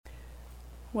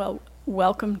Well,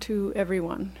 welcome to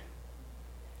everyone.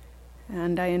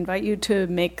 And I invite you to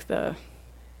make the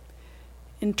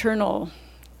internal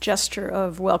gesture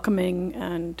of welcoming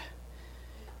and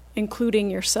including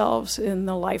yourselves in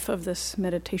the life of this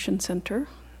meditation center.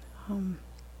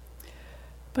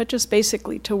 But just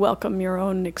basically to welcome your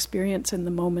own experience in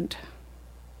the moment,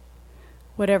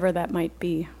 whatever that might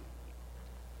be.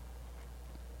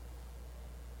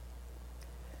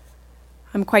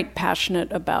 I'm quite passionate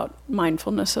about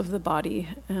mindfulness of the body,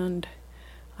 and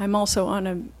I'm also on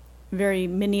a very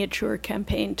miniature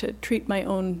campaign to treat my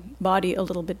own body a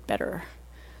little bit better.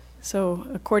 So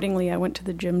accordingly, I went to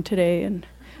the gym today, and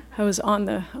I was on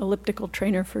the elliptical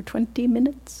trainer for 20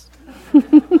 minutes.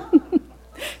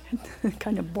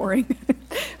 Kind of boring.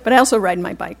 But I also ride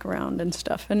my bike around and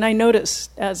stuff. And I notice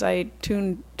as I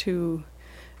tune to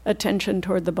attention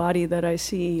toward the body that I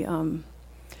see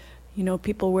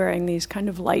people wearing these kind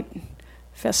of light,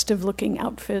 festive-looking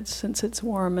outfits since it's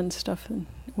warm and stuff. And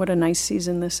what a nice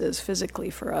season this is physically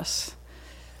for us.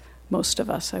 Most of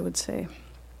us, I would say.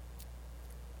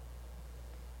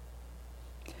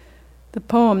 The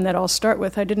poem that I'll start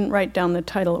with, I didn't write down the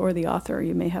title or the author.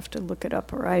 You may have to look it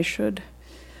up, or I should.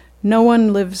 No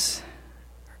one lives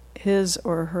his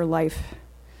or her life,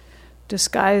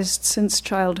 disguised since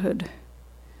childhood,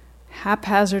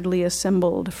 haphazardly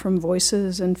assembled from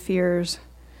voices and fears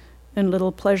and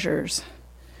little pleasures.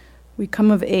 We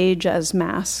come of age as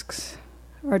masks.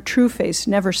 Our true face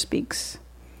never speaks.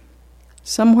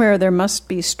 Somewhere there must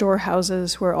be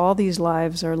storehouses where all these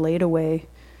lives are laid away,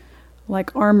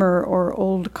 like armor or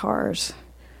old cars,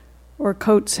 or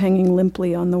coats hanging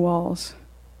limply on the walls.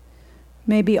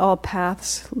 Maybe all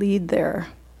paths lead there,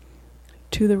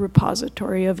 to the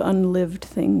repository of unlived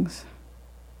things.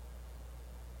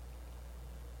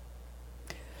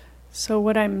 So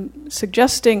what I'm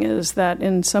suggesting is that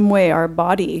in some way our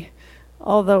body,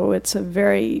 although it's a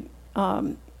very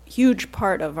huge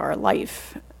part of our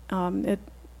life, it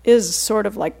is sort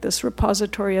of like this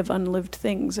repository of unlived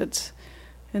things. It's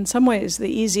in some ways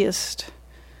the easiest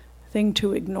thing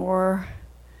to ignore,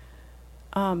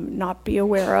 not be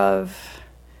aware of,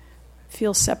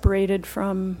 feel separated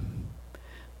from,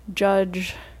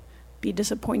 judge, be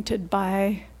disappointed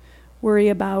by, worry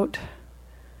about,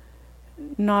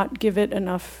 not give it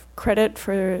enough credit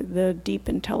for the deep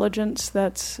intelligence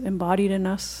that's embodied in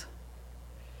us.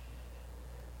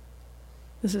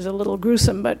 This is a little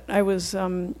gruesome, but I was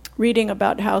reading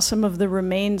about how some of the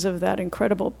remains of that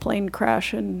incredible plane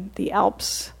crash in the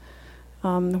Alps,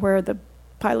 where the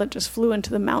pilot just flew into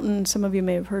the mountain. Some of you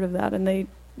may have heard of that, and they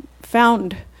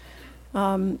found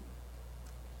parts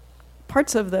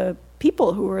of the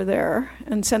people who were there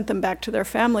and sent them back to their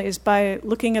families by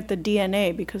looking at the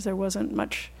DNA, because there wasn't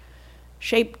much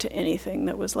shape to anything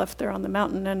that was left there on the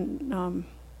mountain. And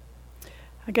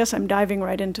I guess I'm diving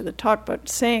right into the talk, but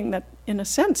saying that in a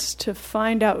sense, to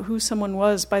find out who someone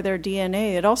was by their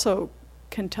DNA, it also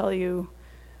can tell you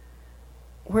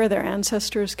where their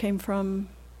ancestors came from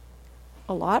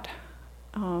a lot.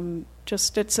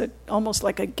 It's almost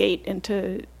like a gate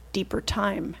into deeper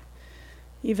time.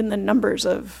 Even the numbers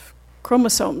of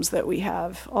chromosomes that we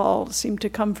have all seem to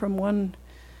come from one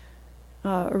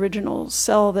original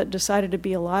cell that decided to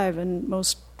be alive, and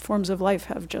most forms of life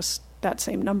have just that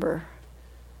same number.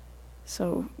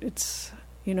 So it's,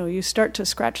 you start to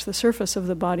scratch the surface of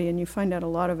the body and you find out a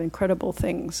lot of incredible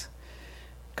things.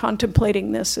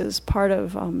 Contemplating this is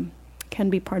can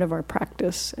be part of our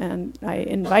practice, and I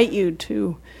invite you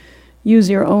to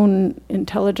use your own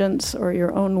intelligence or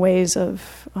your own ways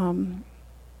of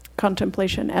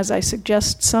contemplation, as I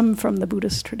suggest some from the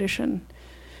Buddhist tradition.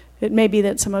 It may be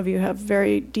that some of you have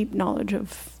very deep knowledge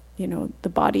of, the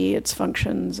body, its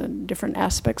functions, and different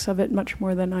aspects of it, much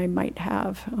more than I might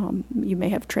have. You may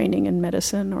have training in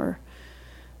medicine or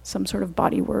some sort of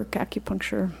body work,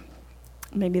 acupuncture.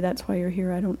 Maybe that's why you're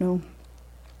here, I don't know.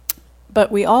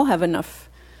 But we all have enough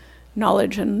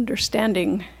knowledge and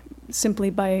understanding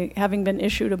simply by having been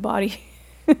issued a body.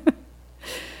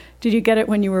 Did you get it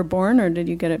when you were born, or did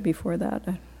you get it before that?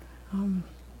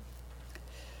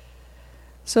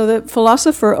 So the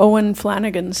philosopher Owen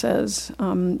Flanagan says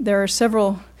there are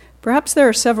several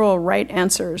right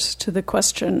answers to the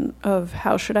question of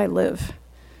how should I live.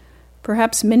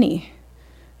 Perhaps many,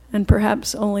 and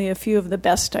perhaps only a few of the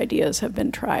best ideas have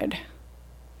been tried.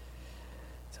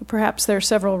 So perhaps there are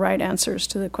several right answers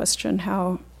to the question,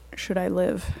 how should I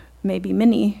live? Maybe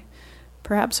many.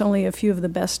 Perhaps only a few of the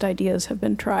best ideas have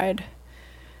been tried.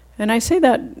 And I say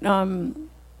that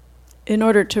in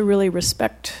order to really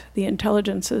respect the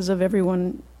intelligences of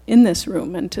everyone in this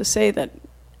room, and to say that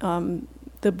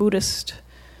the Buddhist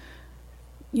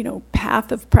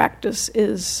path of practice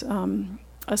is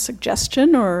a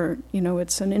suggestion, or,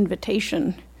 it's an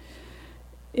invitation.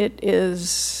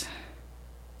 It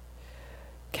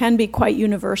can be quite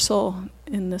universal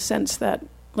in the sense that,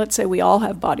 let's say we all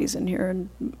have bodies in here,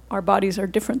 and our bodies are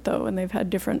different though, and they've had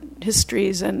different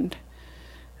histories and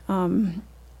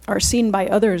are seen by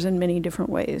others in many different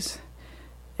ways.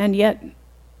 And yet,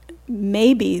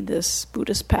 maybe this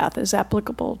Buddhist path is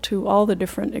applicable to all the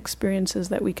different experiences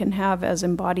that we can have as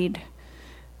embodied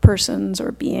persons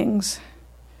or beings,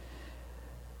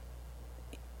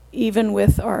 even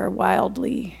with our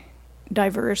wildly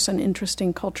diverse and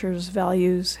interesting cultures,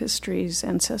 values, histories,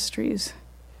 ancestries.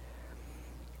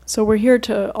 So we're here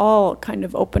to all kind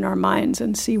of open our minds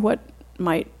and see what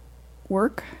might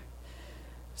work.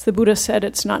 As the Buddha said,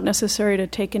 it's not necessary to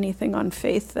take anything on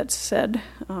faith that's said,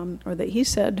 or that he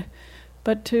said,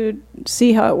 but to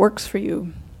see how it works for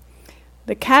you.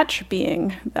 The catch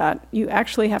being that you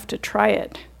actually have to try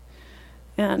it,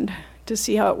 and to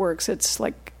see how it works. It's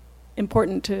like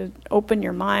important to open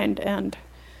your mind and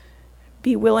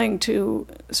be willing to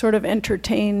sort of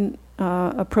entertain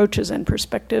approaches and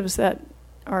perspectives that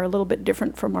are a little bit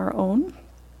different from our own.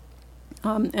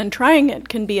 And trying it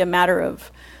can be a matter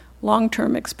of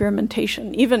long-term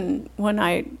experimentation. Even when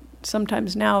I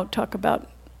sometimes now talk about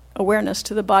awareness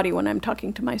to the body when I'm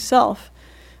talking to myself,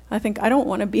 I think I don't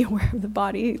want to be aware of the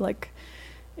body. Like,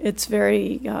 it's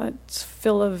very, it's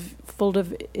full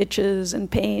of itches and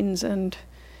pains, and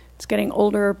it's getting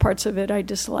older. Parts of it I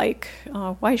dislike.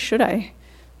 Why should I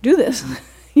do this?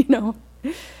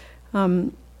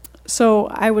 So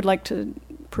I would like to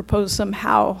propose some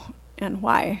how and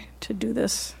why to do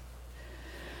this.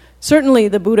 Certainly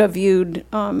the Buddha viewed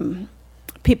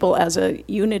people as a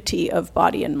unity of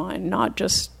body and mind, not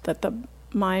just that the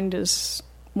mind is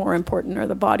more important or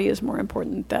the body is more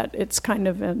important, that it's kind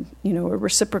of a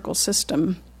reciprocal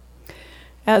system.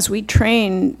 As we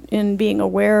train in being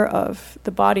aware of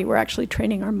the body, we're actually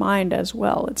training our mind as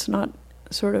well. It's not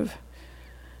sort of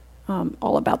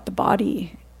all about the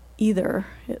body either,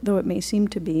 though it may seem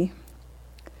to be.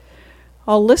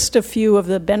 I'll list a few of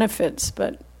the benefits,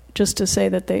 but just to say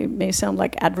that they may sound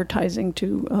like advertising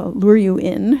to lure you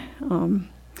in.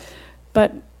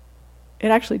 But it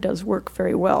actually does work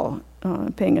very well,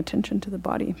 paying attention to the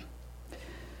body.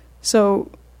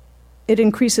 So it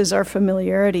increases our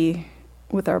familiarity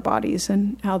with our bodies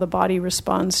and how the body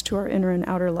responds to our inner and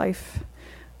outer life,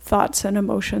 thoughts and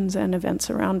emotions and events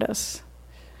around us.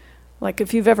 Like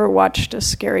if you've ever watched a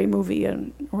scary movie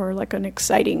or like an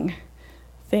exciting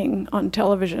thing on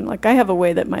television, like I have a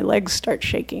way that my legs start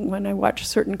shaking when I watch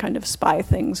certain kind of spy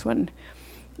things, when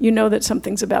you know that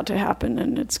something's about to happen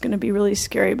and it's going to be really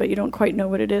scary, but you don't quite know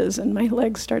what it is, and my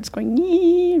leg starts going,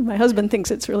 yee. My husband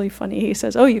thinks it's really funny. He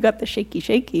says, "Oh, you got the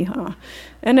shaky, huh?"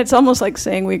 And it's almost like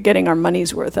saying we're getting our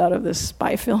money's worth out of this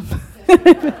spy film.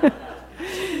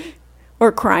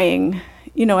 Or crying.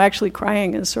 Actually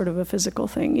crying is sort of a physical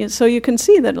thing. So you can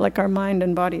see that like our mind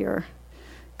and body are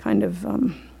kind of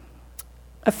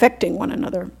affecting one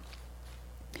another.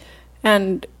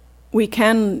 And we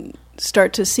can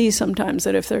start to see sometimes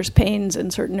that if there's pains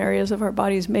in certain areas of our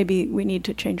bodies, maybe we need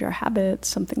to change our habits,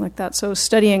 something like that. So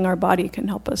studying our body can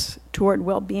help us toward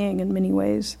well-being in many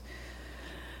ways.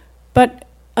 But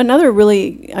another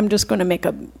really, I'm just going to make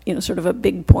a sort of a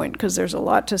big point, because there's a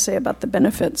lot to say about the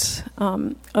benefits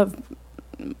of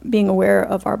being aware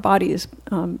of our bodies.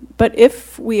 But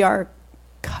if we are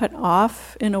cut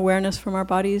off in awareness from our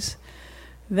bodies,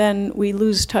 then we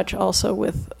lose touch also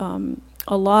with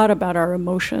a lot about our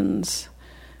emotions,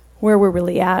 where we're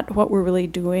really at, what we're really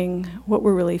doing, what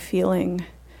we're really feeling.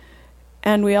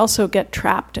 And we also get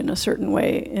trapped in a certain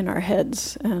way in our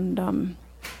heads. And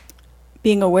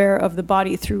being aware of the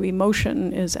body through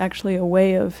emotion is actually a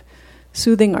way of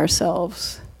soothing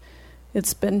ourselves.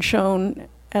 It's been shown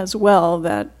as well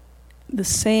that the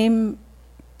same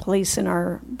place in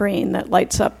our brain that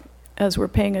lights up as we're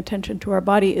paying attention to our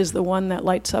body is the one that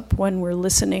lights up when we're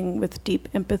listening with deep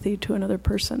empathy to another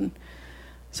person.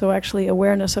 So actually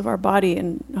awareness of our body,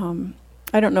 and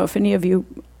I don't know if any of you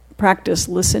practice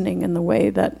listening in the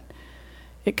way that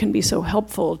it can be so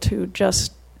helpful to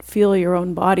just feel your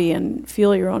own body and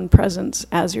feel your own presence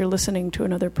as you're listening to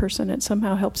another person. It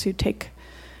somehow helps you take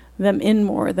them in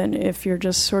more than if you're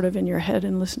just sort of in your head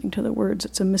and listening to the words.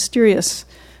 It's a mysterious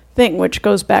thing, which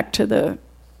goes back to the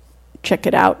check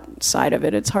it out side of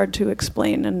it. It's hard to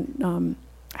explain and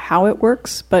how it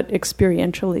works, but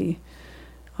experientially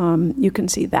you can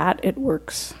see that it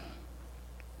works.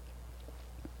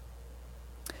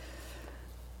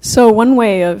 So one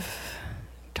way of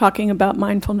talking about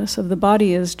mindfulness of the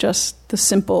body is just the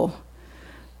simple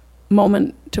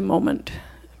moment-to-moment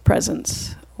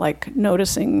presence, like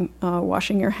noticing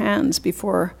washing your hands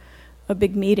before a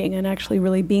big meeting and actually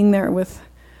really being there with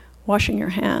washing your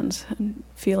hands and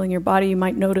feeling your body. You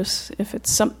might notice if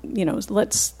it's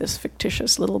this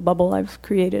fictitious little bubble I've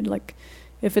created, like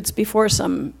if it's before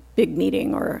some big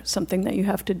meeting or something that you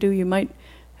have to do, you might,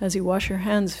 as you wash your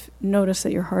hands, notice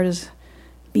that your heart is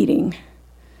beating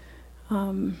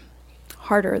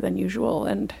harder than usual.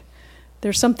 And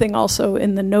there's something also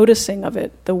in the noticing of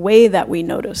it, the way that we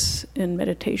notice in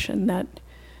meditation, that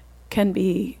can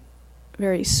be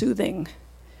very soothing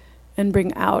and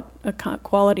bring out a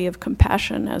quality of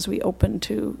compassion as we open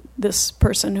to this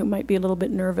person who might be a little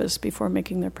bit nervous before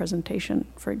making their presentation,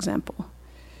 for example.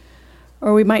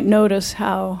 Or we might notice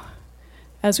how,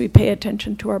 as we pay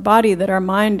attention to our body, that our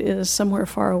mind is somewhere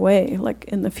far away, like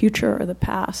in the future or the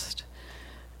past.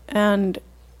 And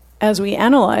as we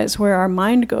analyze where our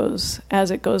mind goes, as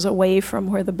it goes away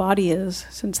from where the body is,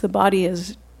 since the body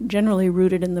is generally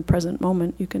rooted in the present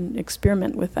moment, you can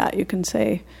experiment with that. You can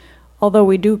say, although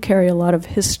we do carry a lot of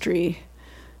history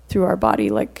through our body,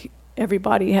 like every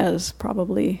body has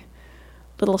probably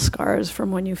little scars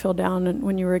from when you fell down and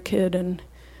when you were a kid, and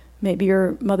maybe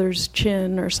your mother's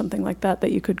chin or something like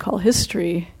that you could call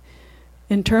history,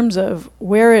 in terms of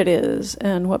where it is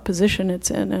and what position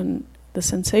it's in and the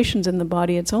sensations in the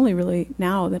body. It's only really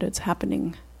now that it's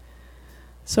happening.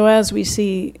 So as we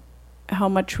see how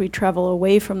much we travel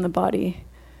away from the body,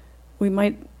 we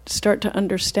might start to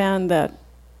understand that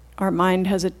our mind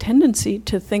has a tendency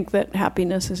to think that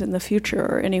happiness is in the future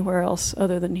or anywhere else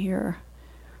other than here.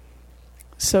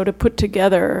 So to put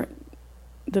together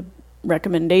the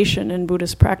recommendation in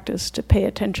Buddhist practice to pay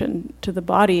attention to the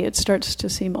body, it starts to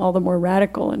seem all the more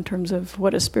radical in terms of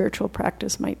what a spiritual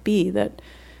practice might be, that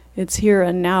it's here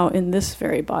and now in this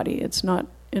very body. It's not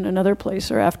in another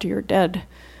place or after you're dead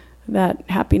that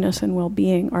happiness and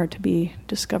well-being are to be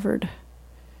discovered.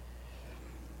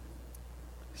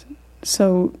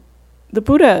 So the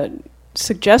Buddha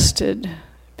suggested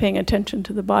paying attention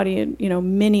to the body,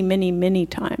 many, many, many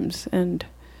times. And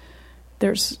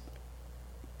there's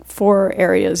 4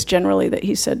 areas generally that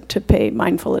he said to pay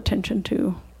mindful attention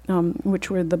to, which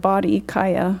were the body,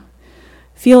 kaya,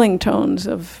 feeling tones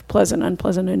of pleasant,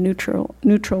 unpleasant, and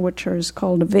neutral, which is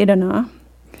called vedana,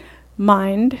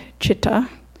 mind, chitta,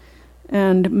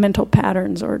 and mental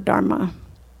patterns, or dharma.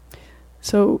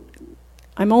 So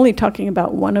I'm only talking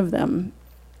about one of them,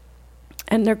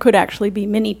 and there could actually be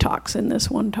many talks in this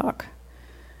one talk,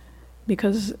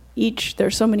 because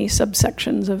there's so many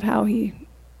subsections of how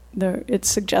it's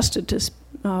suggested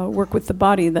to work with the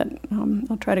body that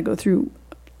I'll try to go through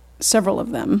several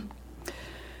of them.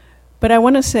 But I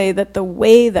want to say that the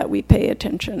way that we pay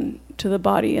attention to the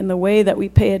body and the way that we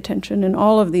pay attention in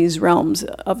all of these realms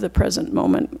of the present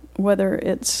moment, whether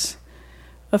it's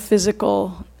a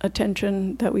physical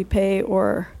attention that we pay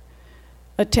or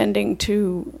attending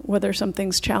to whether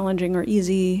something's challenging or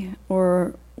easy,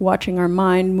 or watching our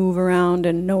mind move around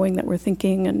and knowing that we're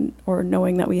thinking, or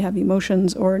knowing that we have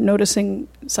emotions, or noticing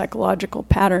psychological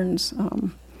patterns.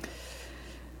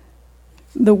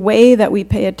 The way that we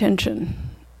pay attention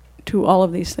to all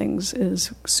of these things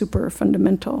is super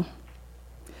fundamental.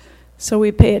 So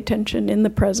we pay attention in the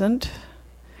present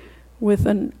with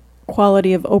a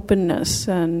quality of openness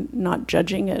and not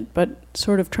judging it, but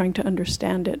sort of trying to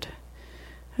understand it.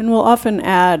 And we'll often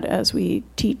add, as we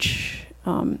teach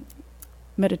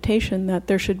meditation, that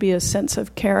there should be a sense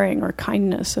of caring or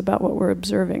kindness about what we're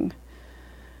observing.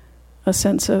 A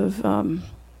sense of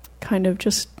kind of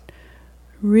just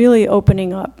really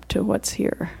opening up to what's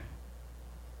here.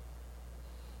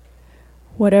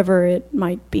 Whatever it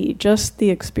might be, just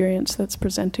the experience that's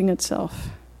presenting itself.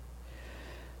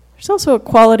 There's also a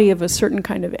quality of a certain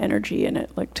kind of energy in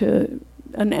it, like an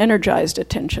energized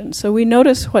attention. So we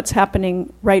notice what's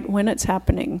happening right when it's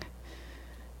happening,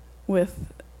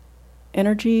 with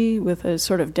energy, with a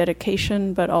sort of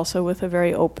dedication, but also with a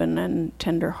very open and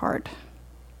tender heart.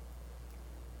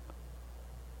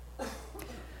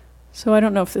 So I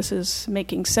don't know if this is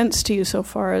making sense to you so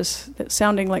far as it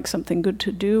sounding like something good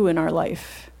to do in our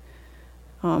life.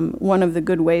 One of the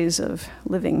good ways of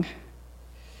living.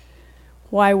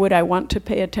 Why would I want to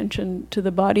pay attention to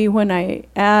the body? When I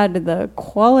add the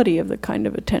quality of the kind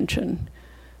of attention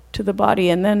to the body,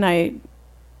 and then I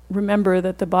remember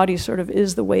that the body sort of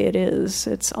is the way it is.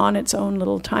 It's on its own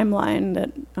little timeline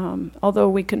that, although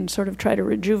we can sort of try to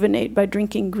rejuvenate by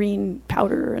drinking green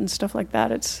powder and stuff like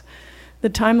that, the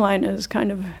timeline is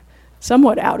kind of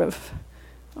somewhat out of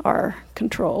our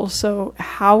control. So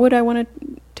how would I want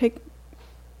to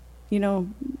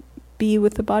be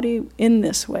with the body in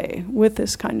this way, with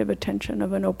this kind of attention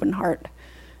of an open heart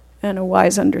and a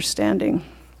wise understanding?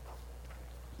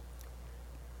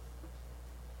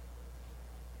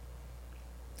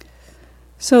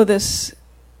 So this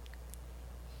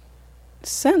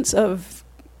sense of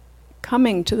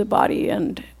coming to the body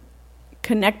and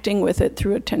connecting with it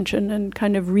through attention and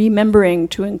kind of remembering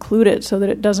to include it so that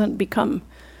it doesn't become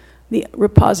the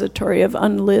repository of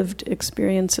unlived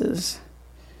experiences.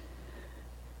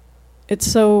 It's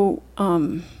so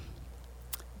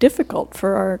difficult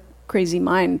for our crazy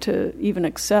mind to even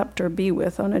accept or be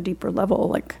with on a deeper level,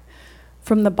 like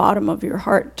from the bottom of your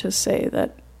heart to say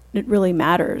that it really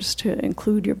matters to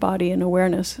include your body in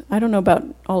awareness. I don't know about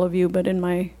all of you, but in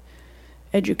my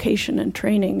education and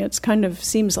training, it's kind of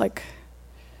seems like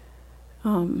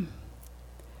I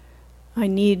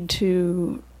need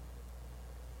to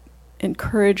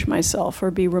encourage myself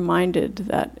or be reminded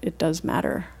that it does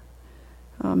matter,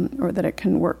 or that it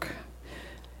can work.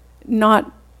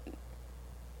 Not,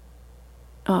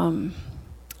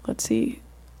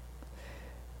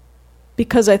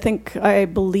 because I think I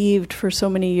believed for so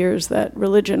many years that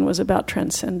religion was about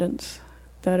transcendence,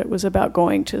 that it was about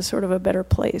going to sort of a better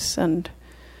place and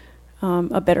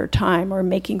a better time, or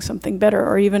making something better,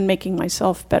 or even making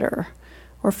myself better,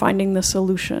 or finding the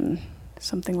solution,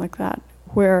 something like that,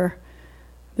 where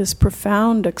this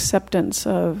profound acceptance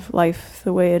of life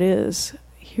the way it is,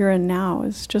 here and now,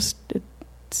 is just, it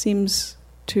seems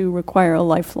to require a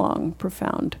lifelong,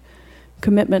 profound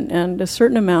commitment and a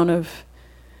certain amount of,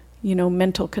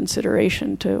 mental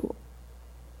consideration to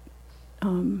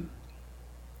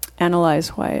analyze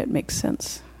why it makes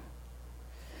sense.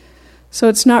 So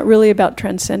it's not really about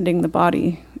transcending the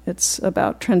body. It's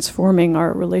about transforming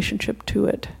our relationship to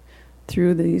it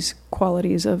through these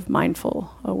qualities of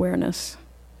mindful awareness.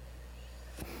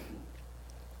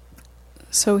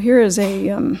 So here is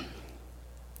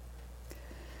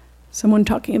someone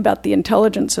talking about the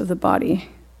intelligence of the body.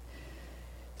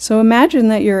 So imagine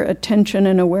that your attention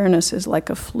and awareness is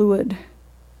like a fluid.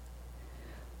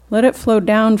 Let it flow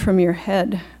down from your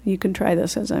head. You can try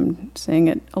this as I'm saying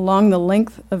it, along the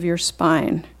length of your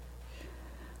spine,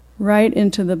 right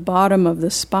into the bottom of the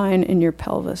spine in your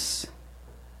pelvis.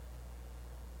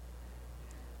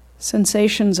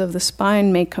 Sensations of the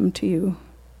spine may come to you.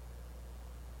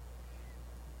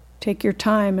 Take your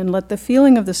time and let the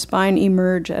feeling of the spine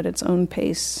emerge at its own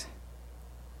pace.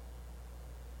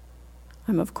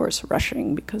 I'm, of course,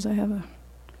 rushing because I have a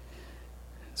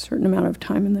certain amount of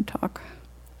time in the talk.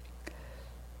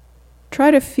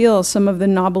 Try to feel some of the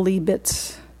knobbly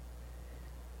bits,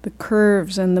 the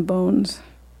curves and the bones.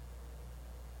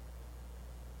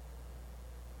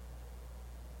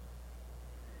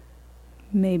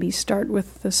 Maybe start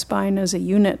with the spine as a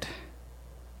unit.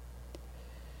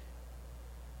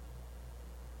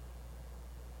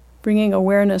 Bringing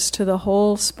awareness to the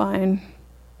whole spine.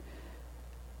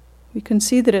 We can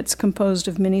see that it's composed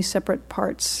of many separate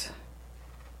parts.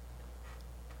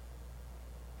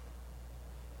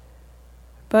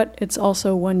 But it's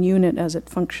also one unit as it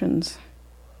functions.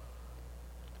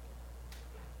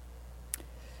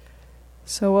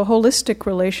 So a holistic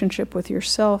relationship with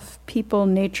yourself, people,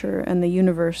 nature, and the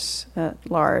universe at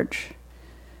large.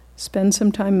 Spend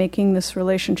some time making this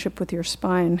relationship with your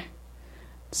spine.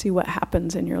 See what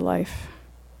happens in your life.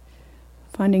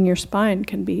 Finding your spine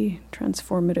can be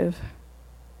transformative.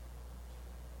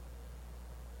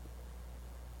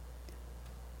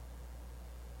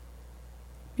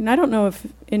 And I don't know if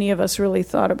any of us really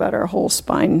thought about our whole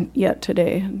spine yet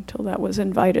today until that was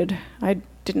invited. I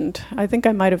didn't. I think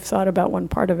I might have thought about one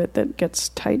part of it that gets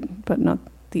tight, but not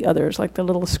the others, like the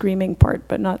little screaming part,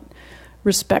 but not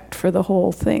respect for the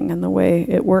whole thing and the way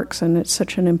it works, and it's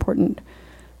such an important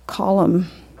column.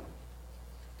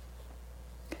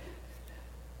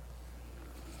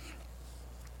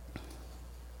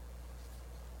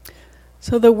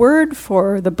 So the word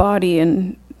for the body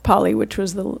in Pali, which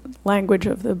was the language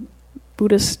of the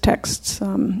Buddhist texts,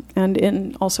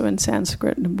 and also in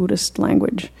Sanskrit, the Buddhist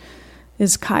language,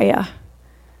 is kaya.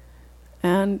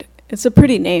 And it's a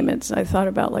pretty name. I thought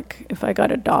about, like, if I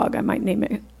got a dog, I might name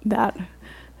it that.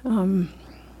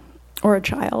 Or a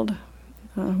child.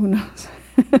 Who knows?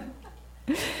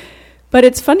 But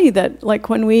it's funny that, like,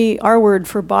 our word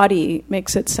for body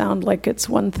makes it sound like it's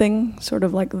one thing, sort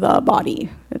of like the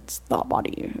body. It's the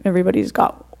body. Everybody's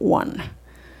got one.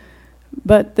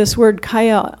 But this word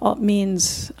kaya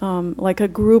means like a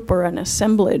group or an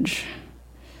assemblage.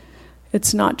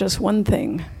 It's not just one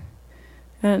thing.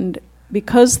 And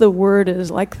because the word is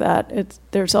like that,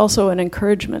 there's also an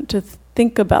encouragement to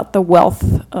think about the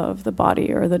wealth of the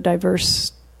body, or the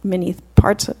diverse many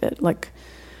parts of it. Like,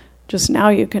 just now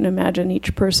you can imagine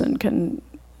each person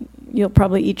you'll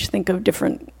probably each think of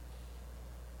different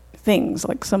things.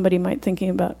 Like somebody might think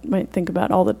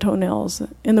about all the toenails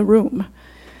in the room.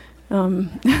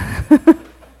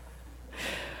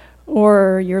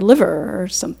 or your liver or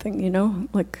something,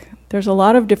 like there's a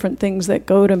lot of different things that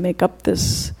go to make up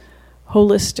this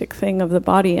holistic thing of the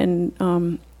body,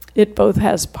 and it both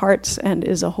has parts and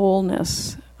is a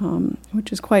wholeness,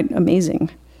 which is quite amazing.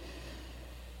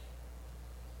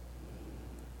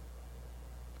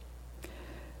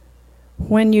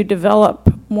 When you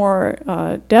develop more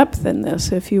depth in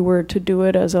this, if you were to do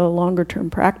it as a longer-term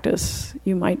practice,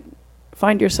 you might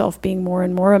find yourself being more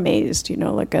and more amazed,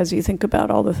 like as you think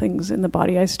about all the things in the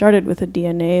body. I started with the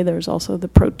DNA, there's also the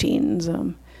proteins,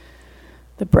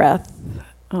 the breath,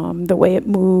 the way it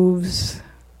moves,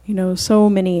 so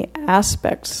many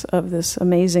aspects of this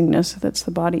amazingness that's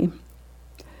the body.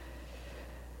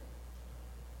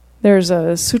 There's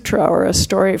a sutra or a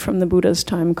story from the Buddha's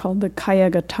time called the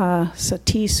Kayagata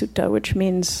Sati Sutta, which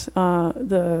means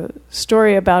the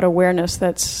story about awareness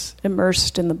that's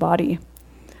immersed in the body.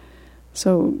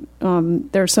 So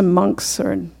there are some monks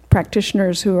or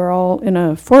practitioners who are all in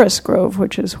a forest grove,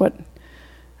 which is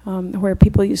where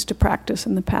people used to practice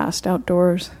in the past,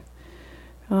 outdoors.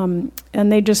 And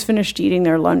they just finished eating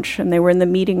their lunch, and they were in the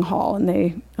meeting hall, and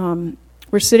they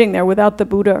were sitting there without the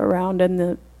Buddha around,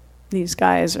 and these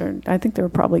guys, or I think they were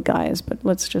probably guys, but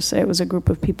let's just say it was a group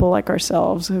of people like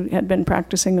ourselves who had been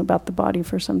practicing about the body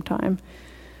for some time.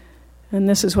 And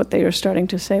this is what they were starting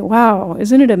to say: wow,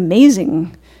 isn't it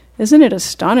amazing? Isn't it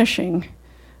astonishing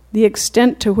the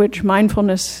extent to which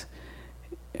mindfulness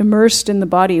immersed in the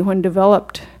body, when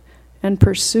developed and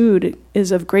pursued,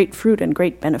 is of great fruit and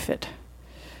great benefit.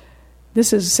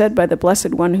 This is said by the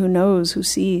Blessed One who knows, who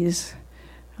sees.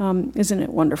 Isn't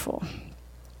it wonderful?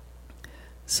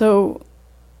 So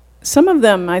some of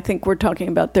them, I think, were talking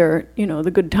about their,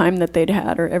 the good time that they'd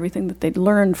had or everything that they'd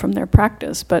learned from their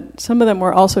practice. But some of them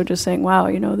were also just saying,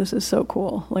 wow, this is so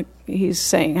cool. Like, he's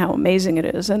saying how amazing it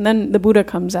is. And then the Buddha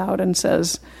comes out and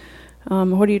says,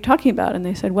 what are you talking about? And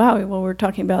they said, wow, well, we're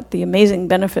talking about the amazing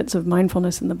benefits of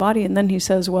mindfulness in the body. And then he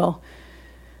says, well,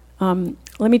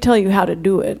 let me tell you how to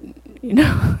do it,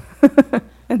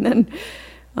 And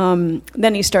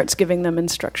then he starts giving them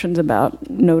instructions about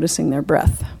noticing their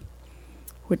breath,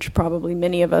 which probably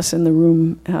many of us in the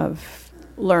room have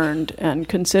learned and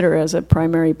consider as a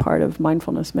primary part of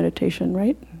mindfulness meditation,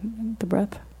 right? The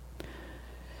breath.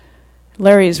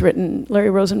 Larry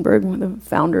Rosenberg, the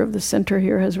founder of the center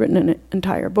here, has written an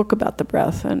entire book about the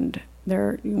breath, and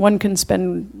one can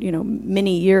spend,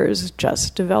 many years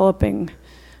just developing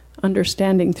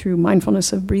understanding through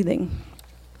mindfulness of breathing.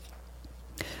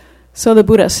 So the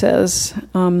Buddha says,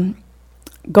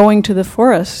 going to the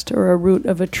forest or a root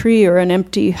of a tree or an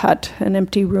empty hut, an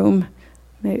empty room,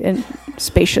 a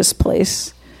spacious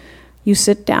place, you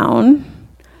sit down,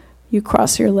 you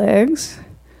cross your legs,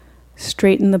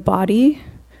 straighten the body,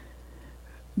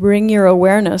 bring your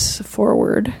awareness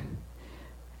forward,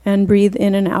 and breathe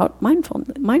in and out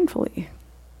mindfully.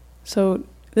 So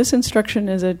this instruction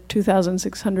is a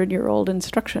 2,600-year-old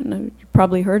instruction. You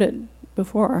probably heard it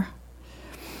before.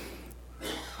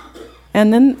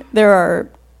 And then there are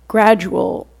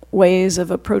gradual ways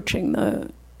of approaching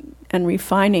and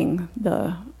refining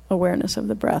the awareness of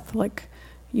the breath. Like,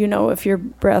 if your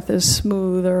breath is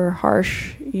smooth or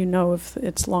harsh, if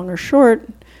it's long or short.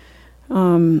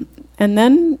 And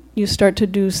then you start to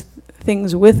do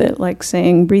things with it, like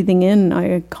saying, breathing in,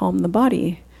 I calm the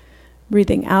body.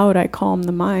 Breathing out, I calm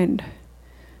the mind.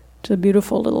 It's a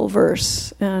beautiful little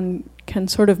verse and can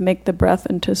sort of make the breath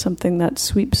into something that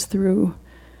sweeps through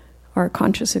our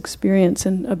conscious experience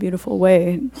in a beautiful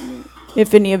way.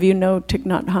 If any of you know Thich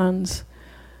Nhat Hanh's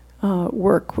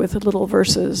work with little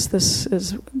verses, this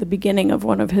is the beginning of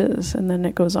one of his, and then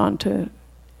it goes on to,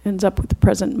 ends up with the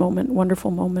present moment,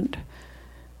 wonderful moment,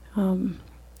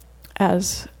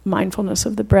 as mindfulness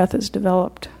of the breath is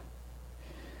developed.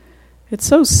 It's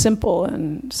so simple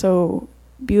and so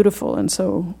beautiful and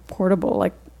so portable.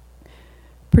 Like,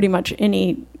 pretty much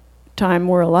any time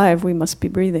we're alive, we must be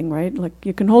breathing, right? Like,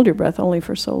 you can hold your breath only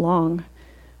for so long.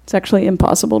 It's actually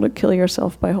impossible to kill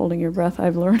yourself by holding your breath,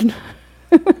 I've learned.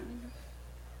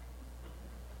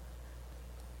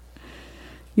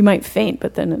 You might faint,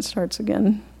 but then it starts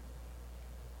again.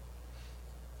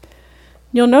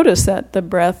 You'll notice that the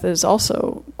breath is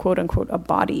also, quote unquote, a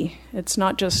body. It's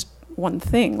not just one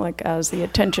thing. Like, as the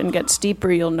attention gets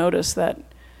deeper, you'll notice that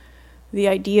the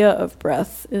idea of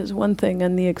breath is one thing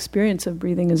and the experience of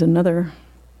breathing is another.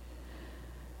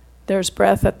 There's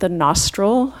breath at the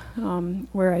nostril,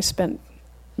 where I spent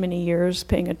many years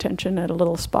paying attention at a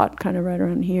little spot kind of right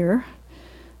around here,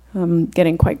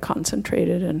 getting quite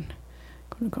concentrated and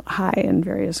quote-unquote high in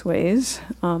various ways.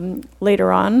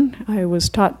 Later on, I was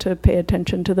taught to pay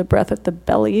attention to the breath at the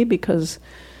belly because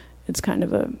it's kind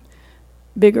of a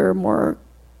bigger, more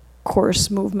coarse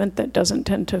movement that doesn't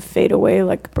tend to fade away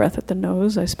like breath at the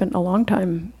nose. I spent a long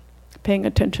time paying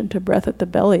attention to breath at the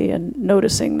belly and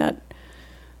noticing that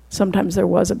sometimes there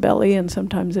was a belly and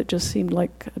sometimes it just seemed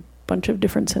like a bunch of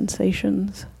different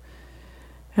sensations.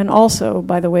 And also,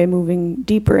 by the way, moving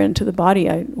deeper into the body,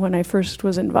 when I first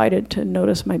was invited to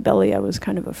notice my belly, I was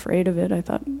kind of afraid of it. I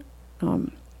thought,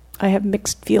 I have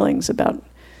mixed feelings about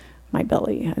my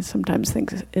belly. I sometimes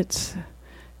think it's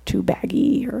too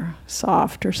baggy or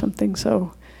soft or something.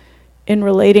 So in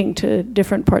relating to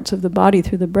different parts of the body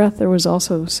through the breath, there was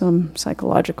also some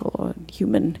psychological,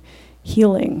 human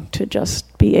healing to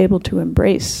just be able to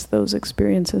embrace those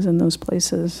experiences in those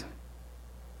places.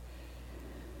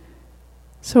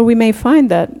 So we may find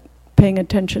that paying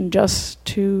attention just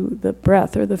to the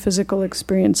breath or the physical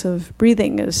experience of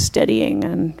breathing is steadying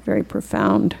and very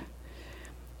profound,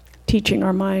 teaching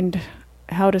our mind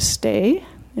how to stay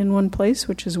in one place,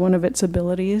 which is one of its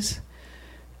abilities,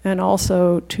 and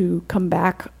also to come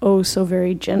back oh so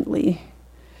very gently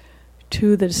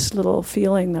to this little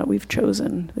feeling that we've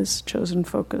chosen, this chosen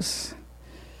focus.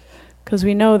 Because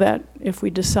we know that if we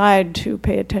decide to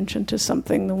pay attention to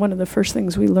something, one of the first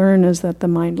things we learn is that the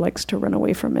mind likes to run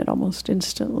away from it almost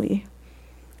instantly.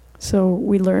 So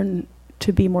we learn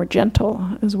to be more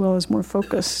gentle as well as more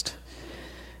focused.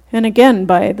 And again,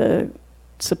 by the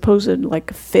supposed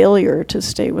failure to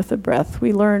stay with the breath,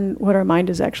 we learn what our mind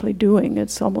is actually doing.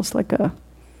 It's almost like a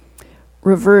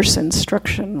reverse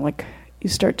instruction. Like you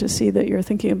start to see that you're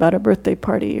thinking about a birthday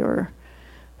party or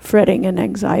fretting and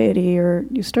anxiety, or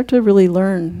you start to really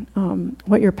learn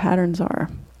what your patterns are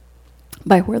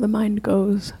by where the mind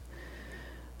goes.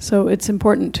 So it's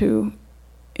important to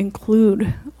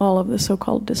include all of the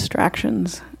so-called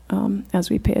distractions as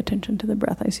we pay attention to the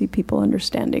breath. I see people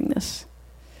understanding this.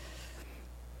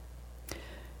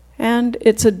 And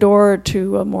it's a door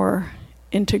to a more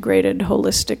integrated,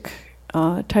 holistic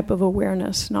type of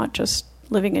awareness, not just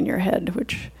living in your head,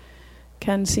 which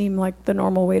can seem like the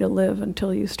normal way to live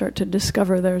until you start to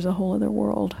discover there's a whole other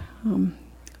world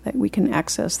that we can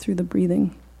access through the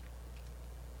breathing.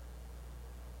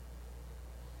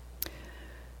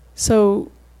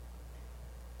 So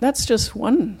that's just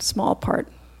one small part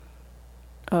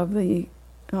of the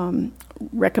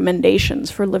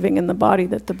recommendations for living in the body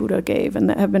that the Buddha gave and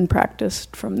that have been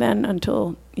practiced from then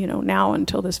until, now,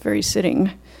 until this very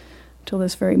sitting, till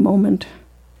this very moment.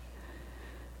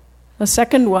 The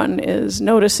second one is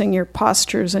noticing your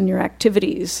postures and your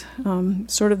activities,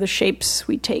 sort of the shapes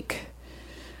we take,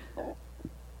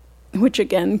 which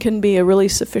again can be a really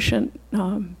sufficient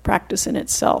practice in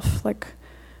itself. Like,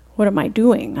 what am I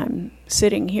doing? I'm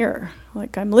sitting here.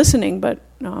 Like, I'm listening, but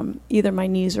either my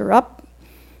knees are up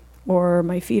or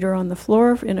my feet are on the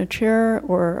floor in a chair,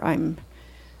 or I'm,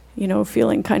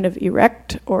 feeling kind of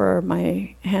erect, or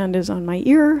my hand is on my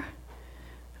ear.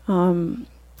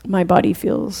 My body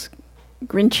feels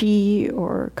grinchy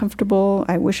or comfortable.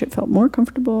 I wish it felt more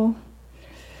comfortable.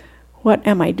 What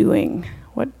am I doing?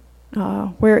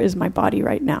 Where is my body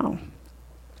right now?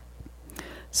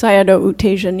 Sayadaw U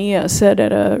Tejaniya said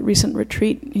at a recent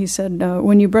retreat, he said,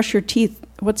 when you brush your teeth,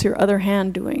 what's your other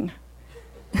hand doing?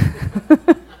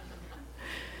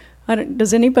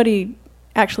 Does anybody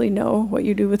actually know what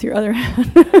you do with your other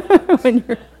hand when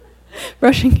you're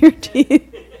brushing your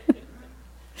teeth?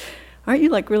 Aren't you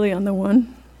really on the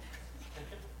one?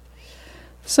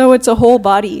 So it's a whole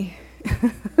body.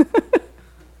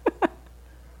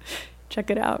 Check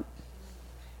it out.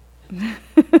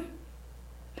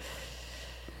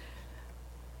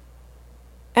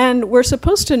 And we're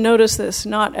supposed to notice this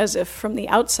not as if from the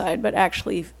outside, but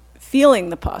actually feeling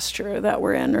the posture that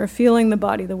we're in or feeling the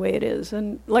body the way it is.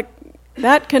 And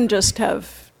that can just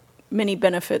have many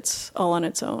benefits all on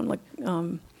its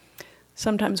own.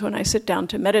 Sometimes when I sit down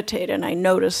to meditate and I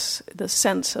notice the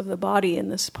sense of the body in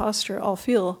this posture, I'll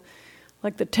feel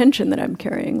like the tension that I'm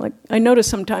carrying. I notice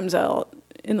sometimes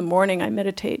in the morning I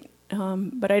meditate,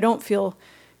 but I don't feel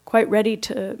quite ready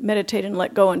to meditate and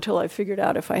let go until I've figured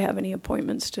out if I have any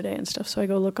appointments today and stuff. So I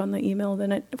go look on the email.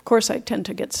 Then, of course, I tend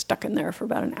to get stuck in there for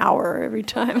about an hour every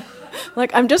time.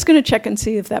 I'm just going to check and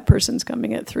see if that person's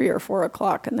coming at 3 or 4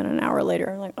 o'clock. And then an hour later,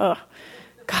 I'm like, oh,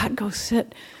 God, go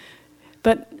sit.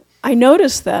 But I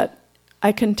notice that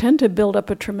I can tend to build up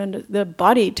the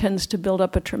body tends to build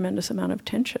up a tremendous amount of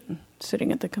tension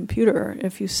sitting at the computer.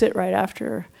 If you sit right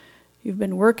after you've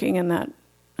been working in that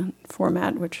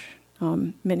format, which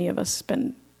many of us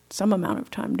spend some amount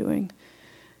of time doing,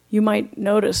 you might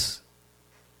notice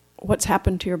what's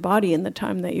happened to your body in the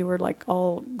time that you were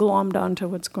all glommed onto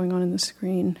what's going on in the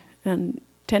screen and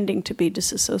tending to be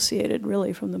disassociated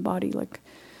really from the body.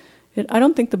 I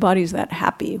don't think the body's that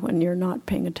happy when you're not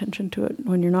paying attention to it,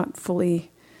 when you're not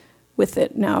fully with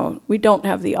it. Now, we don't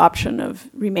have the option of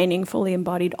remaining fully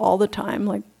embodied all the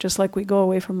time, just like we go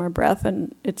away from our breath,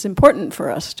 and it's important for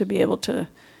us to be able to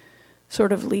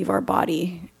sort of leave our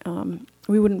body.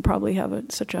 We wouldn't probably have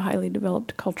such a highly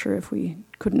developed culture if we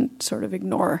couldn't sort of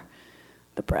ignore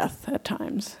the breath at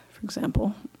times, for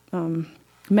example.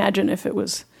 Imagine if it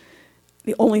was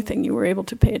the only thing you were able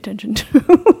to pay attention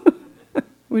to. It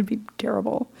would be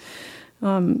terrible.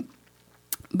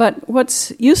 But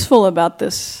what's useful about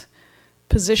this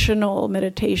positional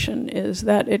meditation is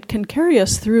that it can carry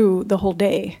us through the whole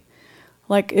day.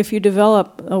 Like if you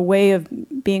develop a way of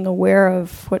being aware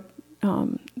of what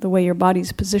the way your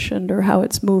body's positioned or how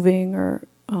it's moving or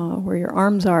where your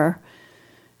arms are,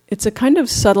 it's a kind of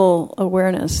subtle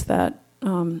awareness that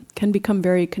can become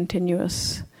very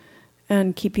continuous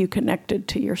and keep you connected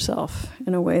to yourself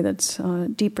in a way that's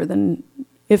deeper than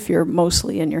if you're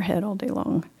mostly in your head all day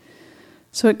long.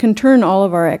 So it can turn all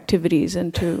of our activities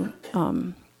into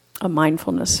a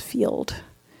mindfulness field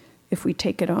if we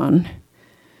take it on.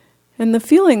 And the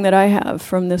feeling that I have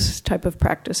from this type of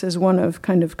practice is one of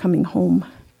kind of coming home,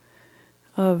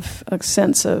 of a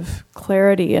sense of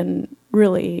clarity and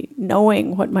really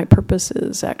knowing what my purpose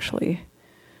is, actually.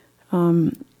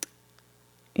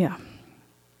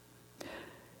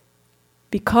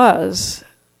 Because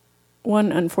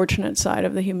one unfortunate side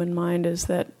of the human mind is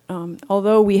that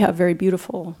although we have very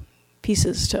beautiful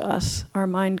pieces to us, our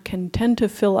mind can tend to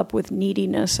fill up with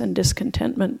neediness and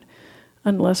discontentment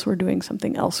unless we're doing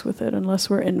something else with it, unless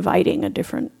we're inviting a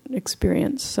different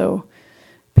experience. So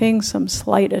paying some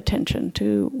slight attention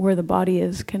to where the body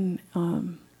is can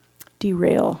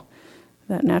derail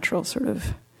that natural sort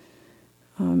of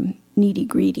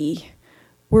needy-greedy,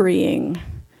 worrying,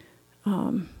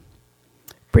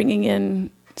 bringing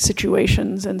in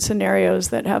situations and scenarios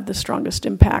that have the strongest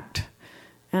impact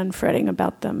and fretting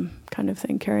about them kind of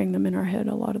thing, carrying them in our head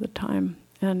a lot of the time.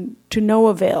 And to no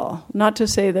avail. Not to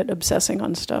say that obsessing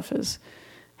on stuff is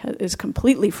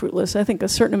completely fruitless. I think a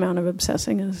certain amount of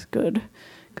obsessing is good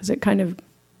because it kind of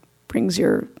brings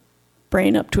your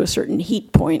brain up to a certain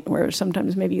heat point where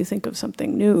sometimes maybe you think of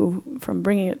something new from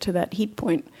bringing it to that heat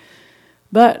point.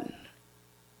 But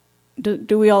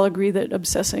do we all agree that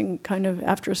obsessing kind of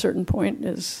after a certain point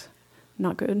is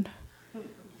not good?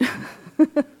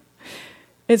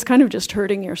 It's kind of just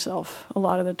hurting yourself a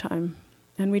lot of the time.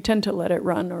 And we tend to let it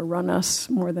run or run us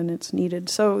more than it's needed.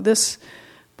 So this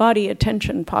body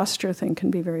attention posture thing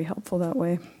can be very helpful that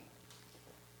way.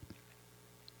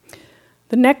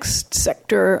 The next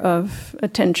sector of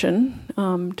attention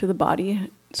to the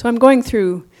body. So I'm going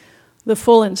through the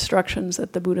full instructions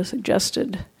that the Buddha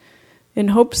suggested in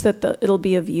hopes that it'll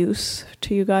be of use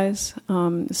to you guys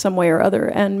some way or other.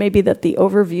 And maybe that the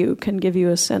overview can give you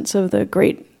a sense of the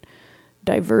great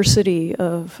diversity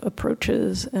of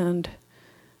approaches and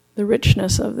the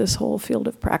richness of this whole field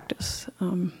of practice.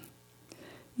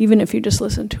 Even if you just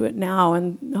listen to it now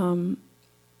and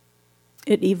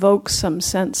it evokes some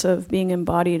sense of being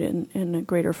embodied in a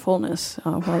greater fullness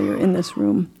while you're in this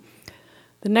room.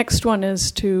 The next one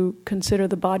is to consider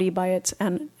the body by its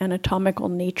anatomical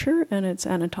nature and its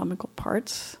anatomical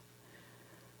parts.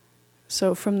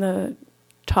 So from the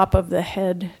top of the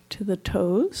head to the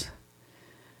toes,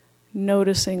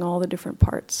 noticing all the different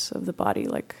parts of the body.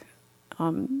 Like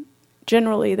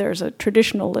generally there's a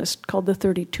traditional list called the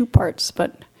 32 parts,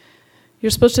 but you're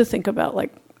supposed to think about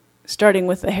like starting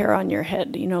with the hair on your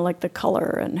head, like the color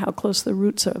and how close the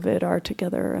roots of it are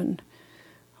together and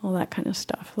all that kind of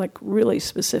stuff, like really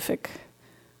specific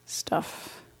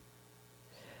stuff.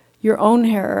 Your own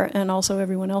hair and also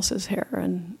everyone else's hair.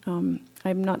 And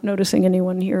I'm not noticing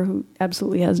anyone here who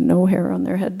absolutely has no hair on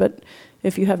their head, but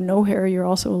if you have no hair, you're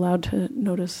also allowed to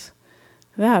notice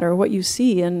that or what you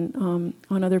see on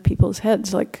other people's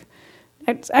heads. Like,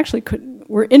 it's actually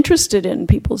we're interested in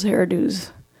people's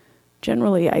hairdos.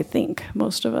 Generally, I think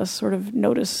most of us sort of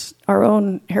notice our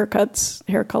own haircuts,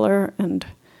 hair color, and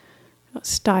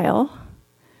style.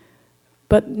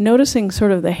 But noticing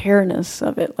sort of the hairness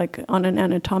of it, like on an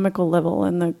anatomical level,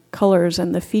 and the colors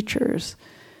and the features,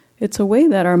 it's a way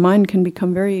that our mind can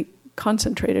become very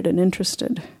concentrated and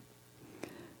interested.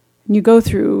 And you go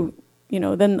through,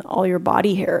 then all your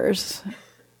body hairs,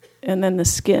 and then the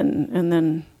skin, and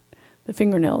then the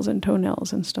fingernails and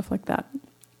toenails and stuff like that.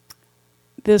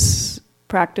 This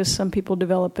practice, some people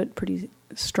develop it pretty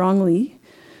strongly.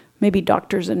 Maybe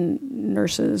doctors and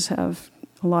nurses have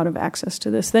a lot of access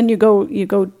to this. Then you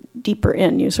go deeper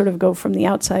in. You sort of go from the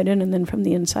outside in and then from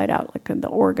the inside out, like in the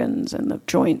organs and the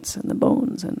joints and the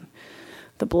bones and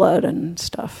the blood and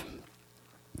stuff.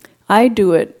 I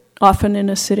do it often in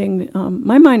a sitting,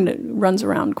 my mind runs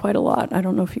around quite a lot. I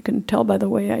don't know if you can tell by the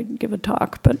way I give a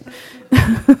talk, but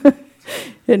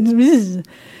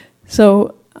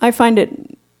so I find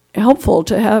it helpful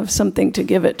to have something to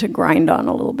give it to grind on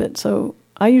a little bit. So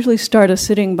I usually start a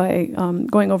sitting by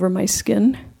going over my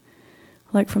skin,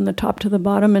 like from the top to the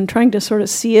bottom, and trying to sort of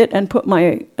see it and put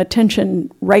my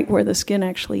attention right where the skin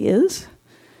actually is.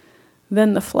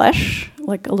 Then the flesh,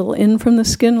 like a little in from the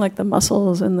skin, like the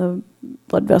muscles and the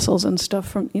blood vessels and stuff.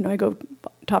 From I go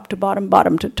top to bottom,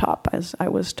 bottom to top, as I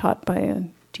was taught by a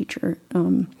teacher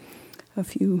a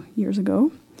few years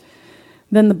ago.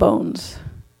 Then the bones,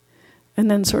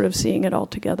 and then sort of seeing it all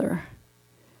together.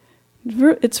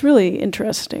 It's really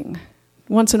interesting.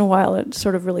 Once in a while, it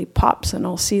sort of really pops, and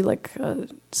I'll see like a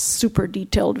super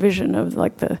detailed vision of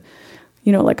like the.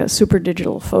 Like a super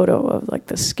digital photo of like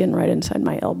the skin right inside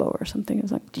my elbow or something.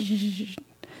 It's like,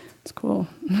 it's cool.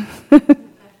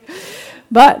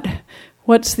 But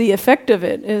what's the effect of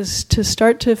it is to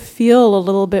start to feel a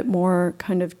little bit more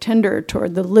kind of tender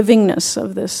toward the livingness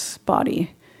of this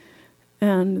body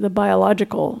and the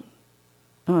biologicalness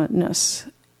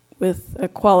with a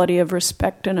quality of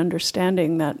respect and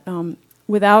understanding that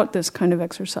without this kind of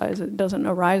exercise, it doesn't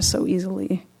arise so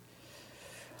easily.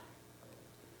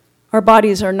 Our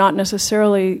bodies are not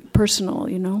necessarily personal,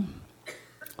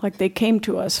 Like they came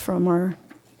to us from our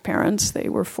parents. They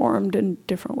were formed in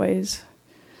different ways.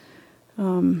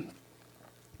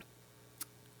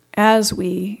 As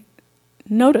we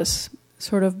notice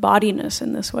sort of bodiness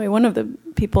in this way, one of the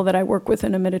people that I work with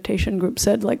in a meditation group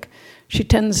said, like, she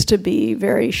tends to be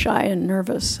very shy and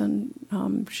nervous,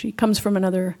 and she comes from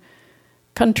another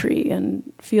country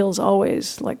and feels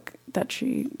always like that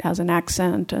she has an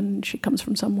accent and she comes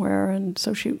from somewhere, and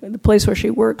so the place where she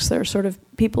works, there are sort of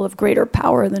people of greater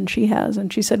power than she has.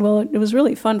 And she said, well, it was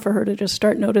really fun for her to just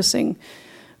start noticing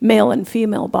male and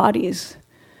female bodies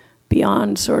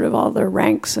beyond sort of all their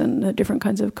ranks and the different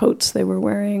kinds of coats they were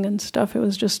wearing and stuff. It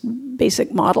was just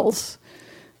basic models.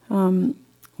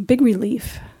 Big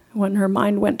relief when her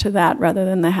mind went to that rather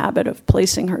than the habit of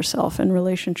placing herself in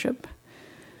relationship.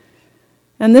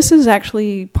 And this is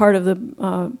actually part of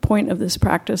the point of this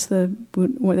practice.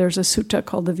 Where there's a sutta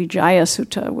called the Vijaya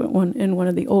Sutta in one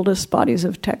of the oldest bodies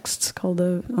of texts called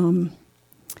the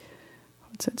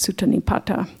Sutta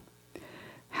Nipata.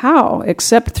 How,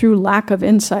 except through lack of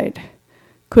insight,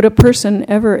 could a person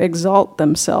ever exalt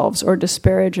themselves or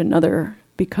disparage another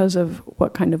because of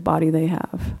what kind of body they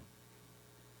have?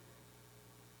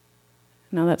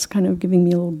 Now that's kind of giving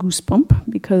me a little goosebump,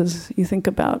 because you think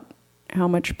about how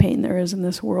much pain there is in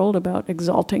this world about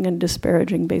exalting and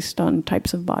disparaging based on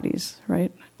types of bodies,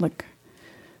 right? Like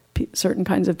certain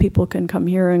kinds of people can come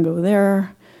here and go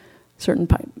there. Certain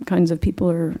kinds of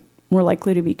people are more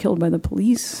likely to be killed by the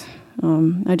police.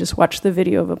 I just watched the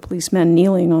video of a policeman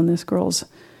kneeling on this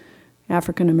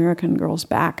African-American girl's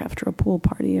back after a pool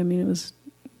party. I mean,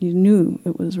 you knew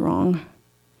it was wrong.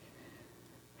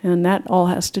 And that all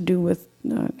has to do with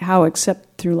how,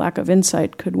 except through lack of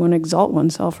insight, could one exalt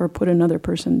oneself or put another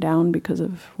person down because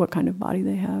of what kind of body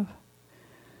they have.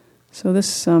 So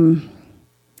this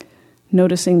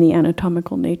noticing the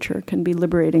anatomical nature can be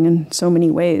liberating in so many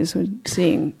ways.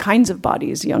 Seeing kinds of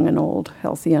bodies, young and old,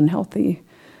 healthy, unhealthy,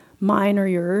 mine or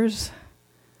yours.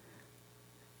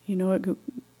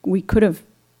 We could have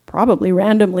probably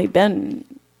randomly been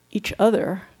each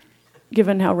other,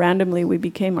 given how randomly we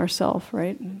became ourselves,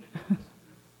 right?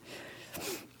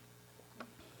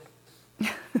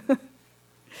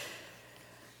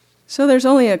 So there's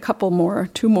only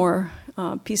two more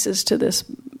pieces to this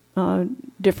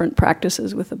different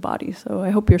practices with the body. So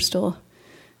I hope you're still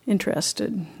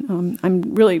interested. I'm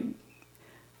really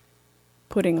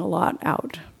putting a lot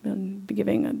out and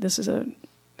this is a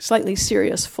slightly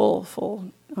serious,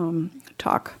 full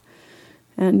talk.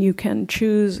 And you can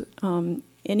choose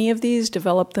any of these,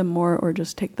 develop them more, or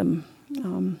just take them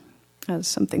as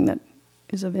something that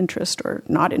is of interest or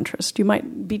not interest. You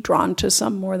might be drawn to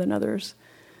some more than others.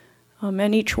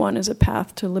 And each one is a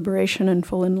path to liberation and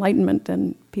full enlightenment,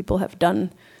 and people have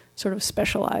done sort of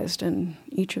specialized in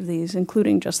each of these,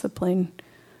 including just the plain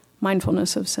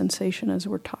mindfulness of sensation as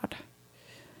we're taught.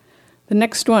 The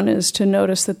next one is to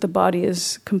notice that the body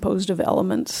is composed of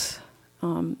elements,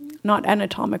 not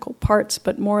anatomical parts,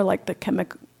 but more like the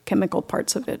chemical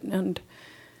parts of it. And,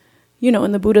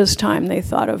 in the Buddha's time, they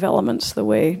thought of elements the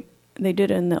way they did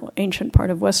in the ancient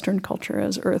part of Western culture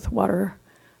as earth, water,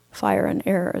 fire, and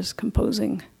air as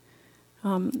composing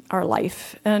our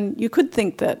life. And you could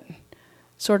think that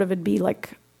sort of it'd be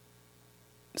like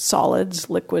solids,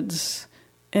 liquids,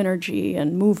 energy,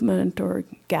 and movement, or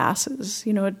gases.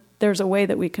 There's a way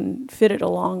that we can fit it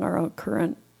along our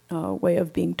current way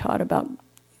of being taught about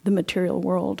the material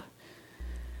world.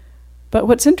 But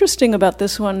what's interesting about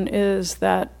this one is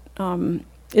that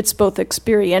it's both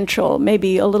experiential,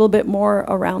 maybe a little bit more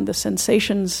around the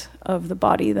sensations of the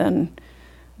body than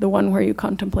the one where you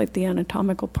contemplate the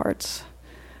anatomical parts.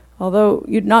 Although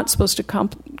you're not supposed to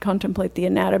contemplate the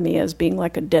anatomy as being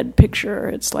like a dead picture.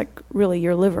 It's like really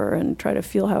your liver and try to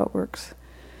feel how it works.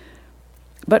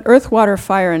 But earth, water,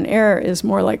 fire, and air is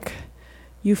more like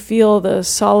you feel the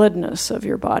solidness of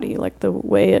your body, like the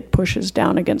way it pushes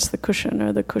down against the cushion,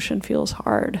 or the cushion feels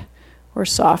hard or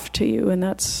soft to you, and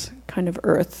that's kind of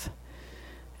earth.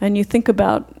 And you think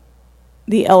about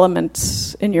the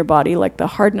elements in your body, like the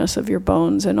hardness of your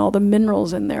bones, and all the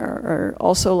minerals in there are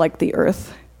also like the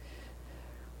earth.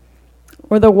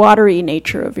 Or the watery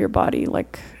nature of your body,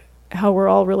 like how we're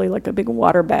all really like a big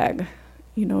water bag,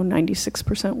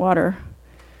 96% water.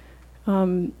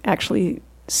 Actually,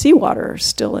 seawater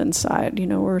still inside,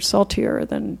 we're saltier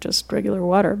than just regular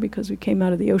water because we came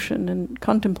out of the ocean, and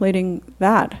contemplating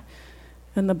that,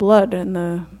 and the blood, and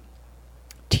the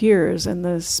tears, and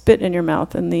the spit in your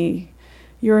mouth, and the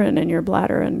urine in your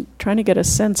bladder, and trying to get a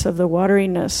sense of the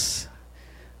wateriness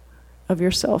of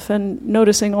yourself, and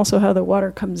noticing also how the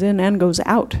water comes in and goes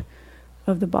out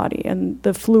of the body, and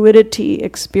the fluidity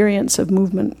experience of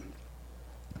movement.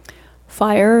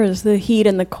 Fire is the heat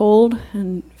and the cold,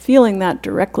 and feeling that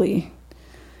directly.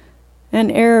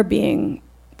 And air being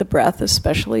the breath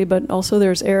especially, but also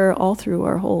there's air all through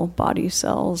our whole body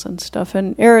cells and stuff.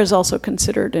 And air is also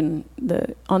considered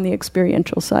on the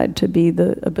experiential side to be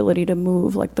the ability to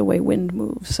move, like the way wind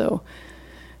moves. So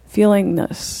feeling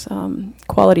this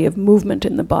quality of movement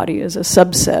in the body is a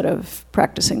subset of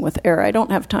practicing with air. I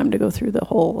don't have time to go through the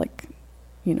whole,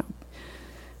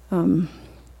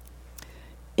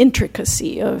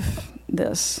 intricacy of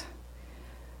this.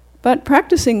 But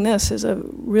practicing this is a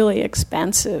really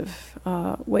expansive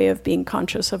way of being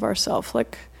conscious of ourself.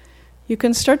 Like, you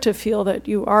can start to feel that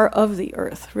you are of the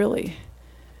earth, really.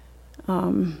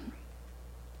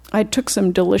 I took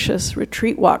some delicious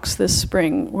retreat walks this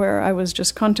spring where I was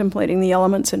just contemplating the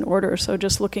elements in order, so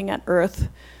just looking at earth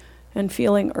and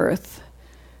feeling earth.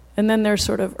 And then there's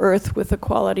sort of earth with the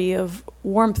quality of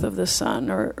warmth of the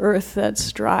sun, or earth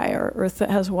that's dry, or earth that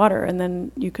has water. And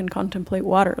then you can contemplate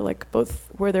water, like both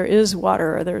where there is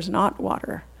water or there's not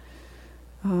water.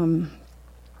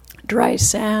 Dry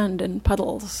sand and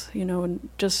puddles, and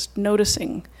just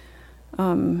noticing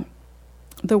the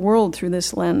world through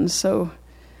this lens. So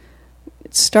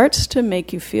it starts to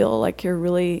make you feel like you're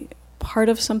really part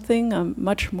of something,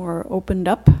 much more opened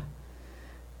up.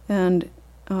 And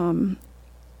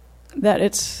that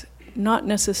it's not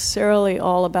necessarily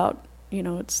all about,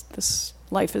 this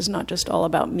life is not just all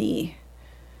about me.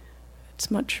 It's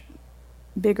much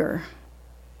bigger.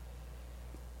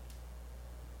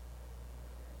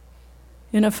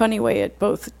 In a funny way, it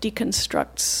both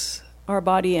deconstructs our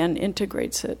body and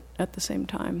integrates it at the same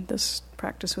time. This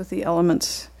practice with the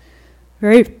elements,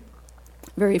 very,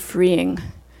 very freeing.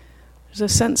 There's a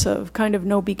sense of kind of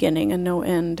no beginning and no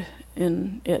end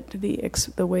in it,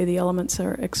 the way the elements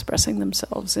are expressing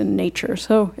themselves in nature.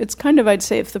 So it's kind of, I'd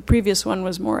say, if the previous one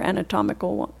was more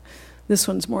anatomical, this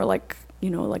one's more like,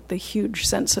 like the huge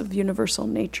sense of universal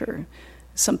nature,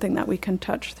 something that we can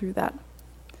touch through that.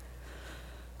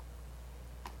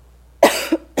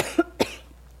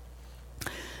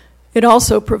 It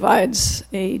also provides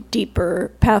a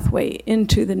deeper pathway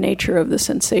into the nature of the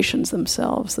sensations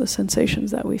themselves, the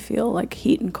sensations that we feel, like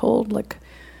heat and cold, like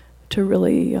to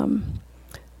really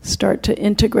start to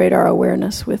integrate our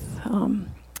awareness with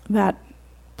that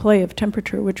play of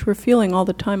temperature, which we're feeling all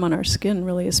the time on our skin,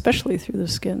 really, especially through the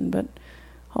skin, but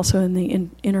also in the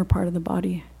inner part of the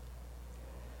body.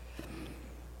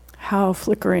 How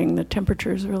flickering the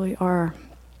temperatures really are.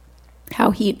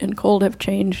 How heat and cold have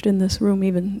changed in this room,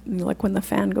 even like when the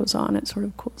fan goes on, it sort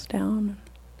of cools down.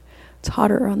 It's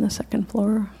hotter on the second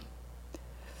floor.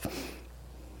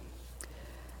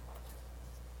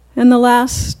 And the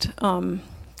last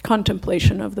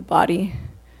contemplation of the body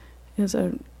is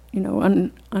a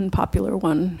unpopular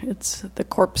one. It's the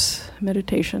corpse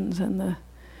meditations and the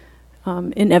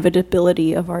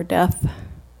inevitability of our death,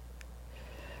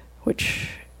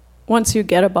 which once you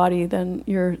get a body, then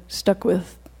you're stuck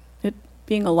with it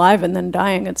being alive and then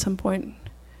dying at some point.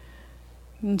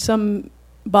 And some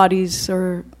bodies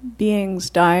or beings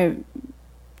die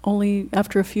only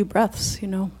after a few breaths,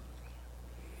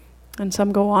 And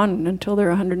some go on until they're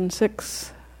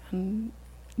 106. And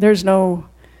there's no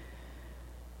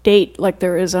date like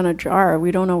there is on a jar. We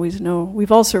don't always know.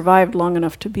 We've all survived long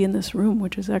enough to be in this room,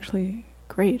 which is actually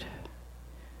great.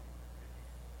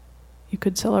 You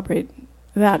could celebrate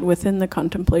that within the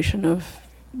contemplation of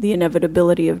the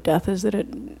inevitability of death is that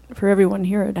for everyone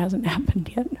here, it hasn't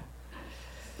happened yet.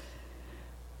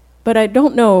 But I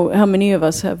don't know how many of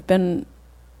us have been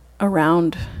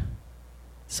around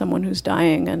someone who's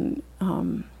dying, and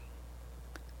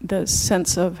the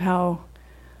sense of how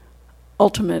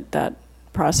ultimate that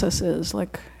process is.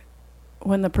 Like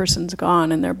when the person's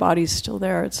gone and their body's still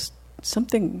there, it's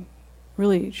something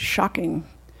really shocking.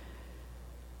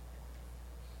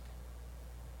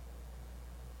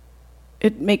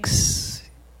 It makes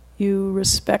you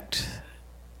respect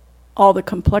all the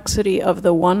complexity of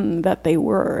the one that they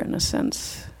were, in a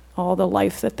sense, all the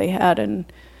life that they had, and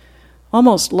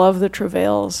almost love the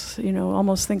travails,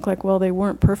 almost think like, well, they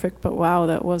weren't perfect, but wow,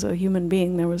 that was a human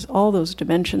being. There was all those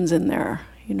dimensions in there,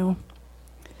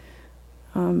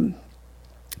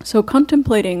 So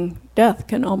contemplating death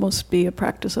can almost be a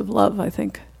practice of love, I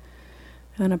think,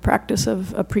 and a practice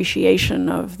of appreciation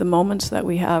of the moments that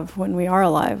we have when we are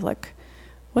alive. Like,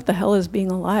 what the hell is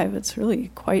being alive? It's really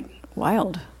quite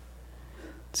wild.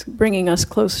 It's bringing us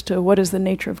close to what is the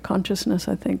nature of consciousness,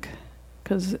 I think,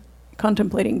 because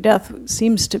contemplating death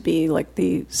seems to be like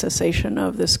the cessation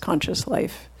of this conscious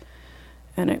life,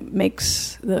 and it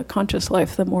makes the conscious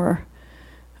life the more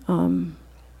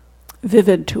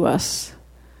vivid to us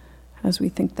as we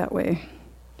think that way.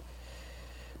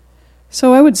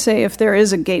 So I would say if there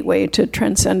is a gateway to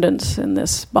transcendence in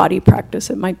this body practice,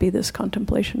 it might be this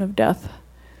contemplation of death.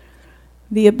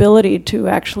 The ability to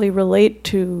actually relate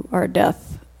to our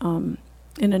death in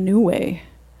a new way,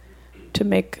 to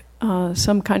make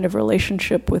some kind of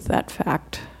relationship with that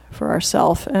fact for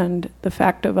ourselves and the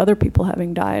fact of other people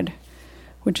having died,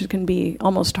 which can be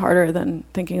almost harder than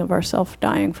thinking of ourselves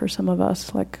dying for some of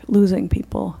us, like losing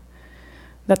people.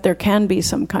 That there can be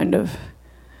some kind of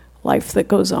life that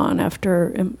goes on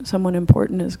after someone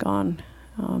important is gone,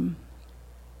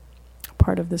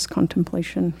 part of this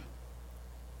contemplation.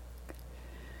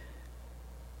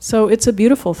 So it's a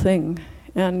beautiful thing.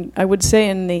 And I would say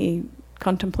in the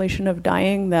contemplation of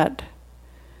dying that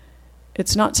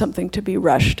it's not something to be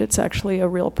rushed. It's actually a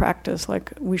real practice.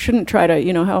 Like, we shouldn't try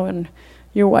to, how when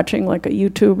you're watching like a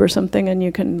YouTube or something and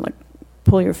you can like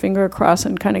pull your finger across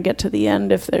and kind of get to the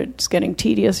end. If it's getting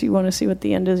tedious, you want to see what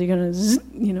the end is, you're going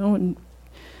to, and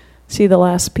see the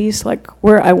last piece. Like,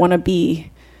 where I want to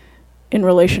be in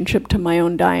relationship to my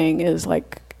own dying is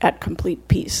like at complete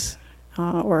peace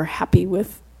or happy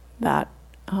with that.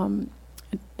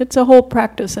 It's a whole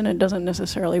practice, and it doesn't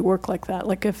necessarily work like that.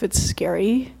 Like, if it's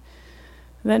scary,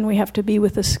 then we have to be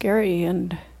with the scary,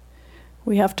 and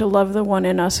we have to love the one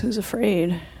in us who's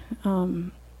afraid,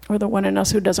 or the one in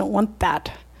us who doesn't want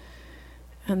that,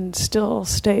 and still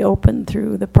stay open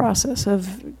through the process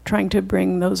of trying to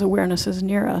bring those awarenesses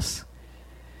near us.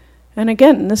 And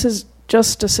again, this is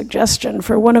just a suggestion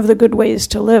for one of the good ways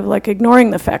to live. Like,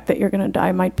 ignoring the fact that you're going to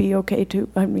die might be okay too.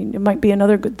 I mean, it might be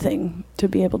another good thing to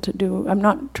be able to do. I'm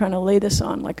not trying to lay this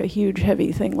on like a huge,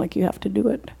 heavy thing, like you have to do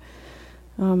it.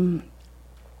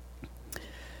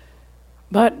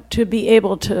 But to be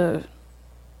able to,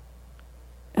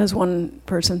 as one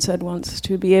person said once,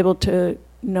 to be able to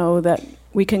know that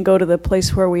we can go to the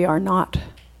place where we are not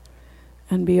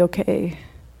and be okay,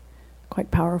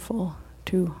 quite powerful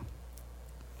too.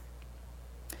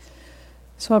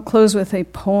 So I'll close with a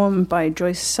poem by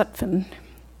Joyce Sutphin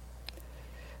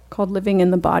called Living in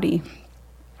the Body.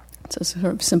 It's a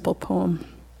sort of simple poem.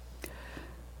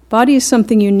 Body is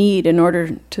something you need in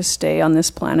order to stay on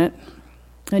this planet,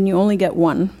 and you only get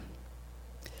one.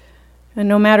 And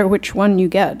no matter which one you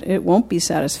get, it won't be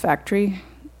satisfactory.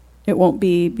 It won't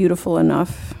be beautiful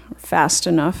enough or fast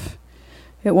enough.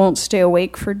 It won't stay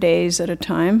awake for days at a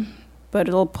time, but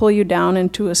it'll pull you down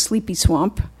into a sleepy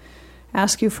swamp,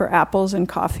 ask you for apples and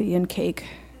coffee and cake.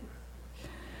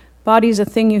 Body's a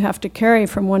thing you have to carry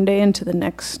from one day into the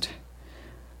next.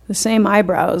 The same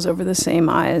eyebrows over the same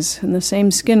eyes, and the same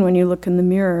skin when you look in the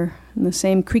mirror, and the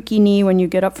same creaky knee when you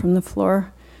get up from the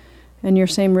floor, and your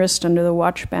same wrist under the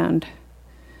watch band.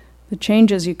 The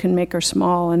changes you can make are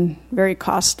small and very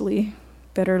costly.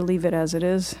 Better leave it as it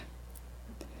is.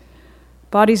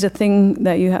 Body's a thing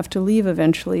that you have to leave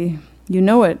eventually. You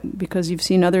know it because you've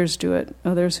seen others do it,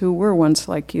 others who were once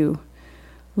like you,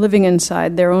 living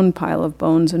inside their own pile of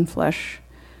bones and flesh,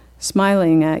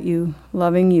 smiling at you,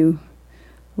 loving you,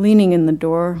 leaning in the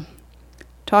door,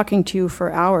 talking to you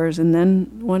for hours, and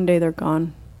then one day they're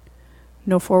gone.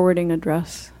 No forwarding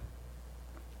address.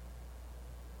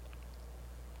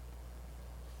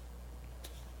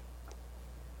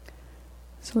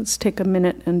 So let's take a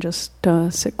minute and just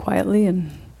sit quietly,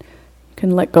 and you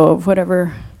can let go of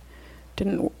whatever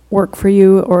didn't work for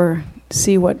you or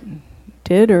see what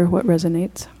did or what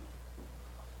resonates.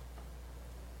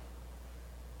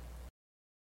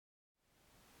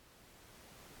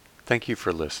 Thank you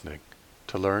for listening.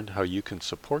 To learn how you can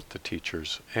support the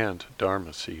teachers and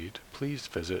Dharma Seed, please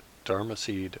visit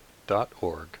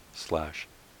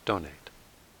dharmaseed.org/donate.